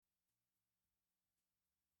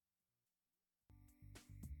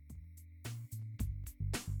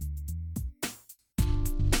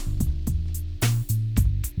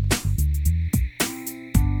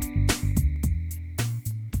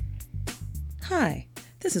Hi,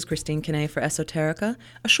 this is Christine Kinney for Esoterica,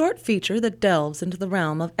 a short feature that delves into the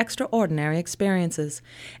realm of extraordinary experiences.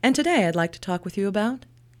 And today I'd like to talk with you about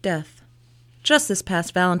death. Just this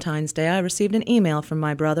past Valentine's Day, I received an email from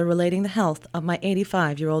my brother relating the health of my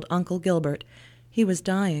 85-year-old Uncle Gilbert. He was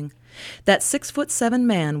dying. That 6'7"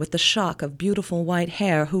 man with the shock of beautiful white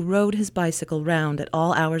hair who rode his bicycle round at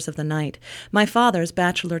all hours of the night, my father's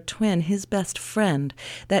bachelor twin, his best friend,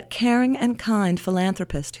 that caring and kind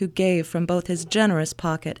philanthropist who gave from both his generous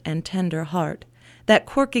pocket and tender heart, that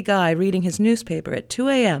quirky guy reading his newspaper at 2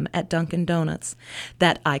 a.m. at Dunkin' Donuts,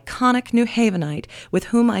 that iconic New Havenite with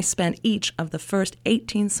whom I spent each of the first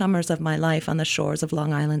 18 summers of my life on the shores of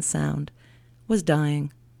Long Island Sound, was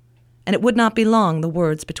dying. And it would not be long, the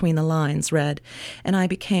words between the lines read, and I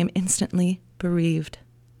became instantly bereaved.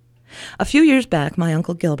 A few years back, my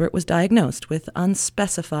Uncle Gilbert was diagnosed with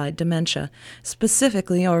unspecified dementia.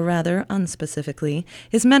 Specifically, or rather unspecifically,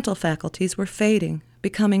 his mental faculties were fading,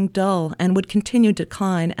 becoming dull, and would continue to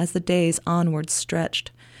decline as the days onward stretched.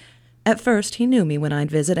 At first, he knew me when I'd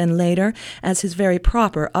visit, and later, as his very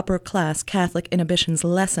proper upper-class Catholic inhibitions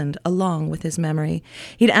lessened along with his memory,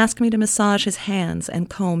 he'd ask me to massage his hands and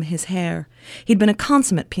comb his hair. He'd been a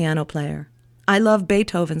consummate piano player. I loved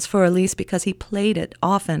Beethoven's Für Elise because he played it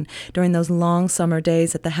often during those long summer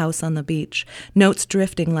days at the house on the beach, notes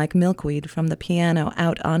drifting like milkweed from the piano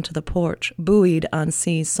out onto the porch, buoyed on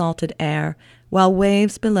sea's salted air, while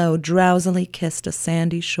waves below drowsily kissed a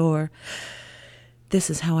sandy shore. This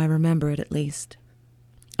is how I remember it, at least.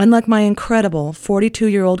 Unlike my incredible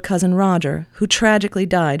 42-year-old cousin Roger, who tragically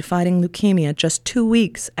died fighting leukemia just 2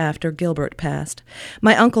 weeks after Gilbert passed,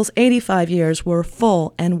 my uncle's 85 years were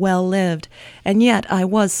full and well-lived, and yet I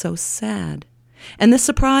was so sad. And this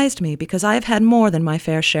surprised me because I have had more than my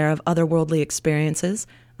fair share of otherworldly experiences.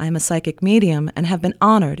 I am a psychic medium and have been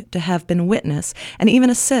honored to have been witness and even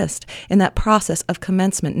assist in that process of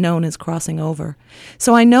commencement known as crossing over.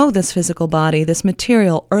 So I know this physical body, this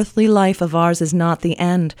material, earthly life of ours is not the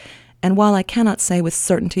end. And while I cannot say with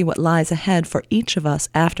certainty what lies ahead for each of us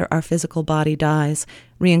after our physical body dies,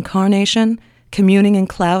 reincarnation, communing in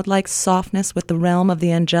cloud-like softness with the realm of the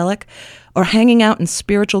angelic, or hanging out in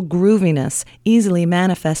spiritual grooviness, easily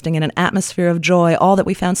manifesting in an atmosphere of joy, all that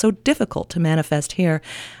we found so difficult to manifest here,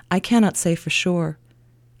 I cannot say for sure.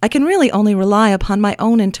 I can really only rely upon my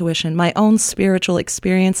own intuition, my own spiritual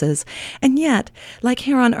experiences, and yet, like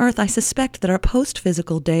here on earth, I suspect that our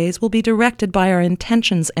post-physical days will be directed by our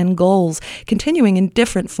intentions and goals, continuing in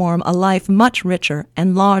different form a life much richer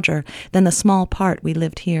and larger than the small part we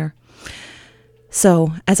lived here.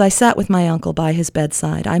 So, as I sat with my uncle by his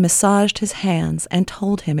bedside, I massaged his hands and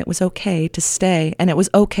told him it was okay to stay and it was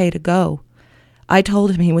okay to go. I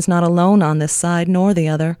told him he was not alone on this side nor the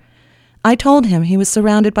other. I told him he was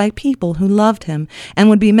surrounded by people who loved him and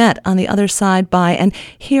would be met on the other side by, and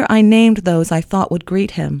here I named those I thought would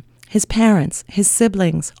greet him, his parents, his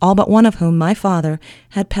siblings, all but one of whom, my father,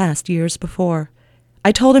 had passed years before.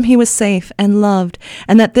 I told him he was safe and loved,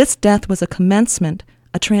 and that this death was a commencement,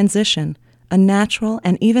 a transition, a natural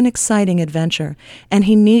and even exciting adventure, and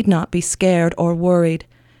he need not be scared or worried.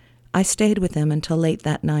 I stayed with him until late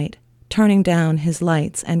that night, turning down his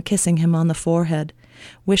lights and kissing him on the forehead,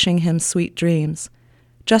 wishing him sweet dreams,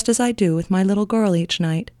 just as I do with my little girl each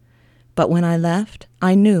night. But when I left,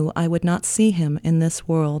 I knew I would not see him in this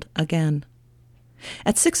world again.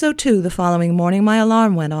 At 6:02 the following morning, my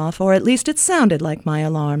alarm went off, or at least it sounded like my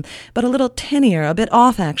alarm, but a little tinnier, a bit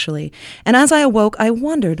off actually, and as I awoke I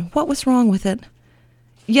wondered what was wrong with it.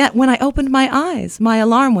 Yet when I opened my eyes, my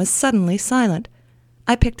alarm was suddenly silent.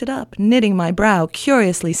 I picked it up, knitting my brow,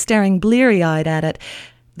 curiously staring bleary-eyed at it.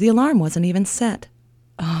 The alarm wasn't even set.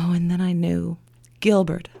 Oh, and then I knew.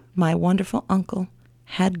 Gilbert, my wonderful uncle,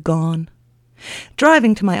 had gone.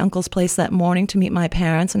 Driving to my uncle's place that morning to meet my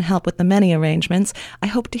parents and help with the many arrangements, I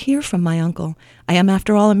hoped to hear from my uncle. I am,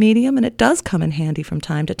 after all, a medium, and it does come in handy from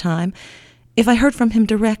time to time. If I heard from him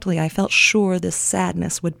directly, I felt sure this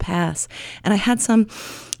sadness would pass, and I had some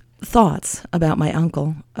thoughts about my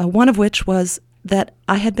uncle, one of which was that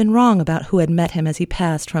I had been wrong about who had met him as he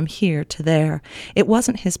passed from here to there. It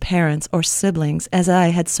wasn't his parents or siblings, as I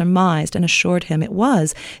had surmised and assured him it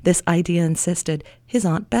was, this idea insisted, his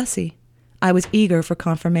Aunt Bessie. I was eager for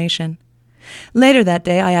confirmation. Later that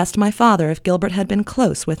day I asked my father if Gilbert had been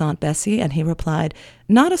close with Aunt Bessie, and he replied,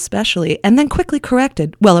 "Not especially," and then quickly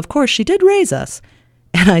corrected, "Well, of course, she did raise us."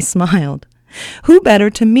 And I smiled. Who better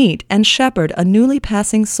to meet and shepherd a newly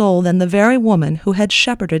passing soul than the very woman who had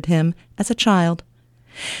shepherded him as a child?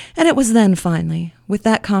 And it was then, finally, with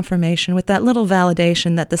that confirmation, with that little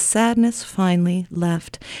validation, that the sadness finally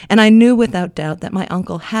left, and I knew without doubt that my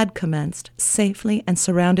uncle had commenced, safely and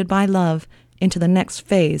surrounded by love, into the next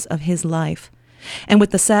phase of his life. And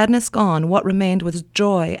with the sadness gone, what remained was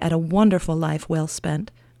joy at a wonderful life well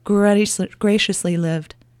spent, graciously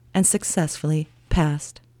lived, and successfully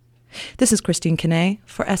passed. This is Christine Kenay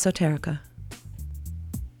for Esoterica.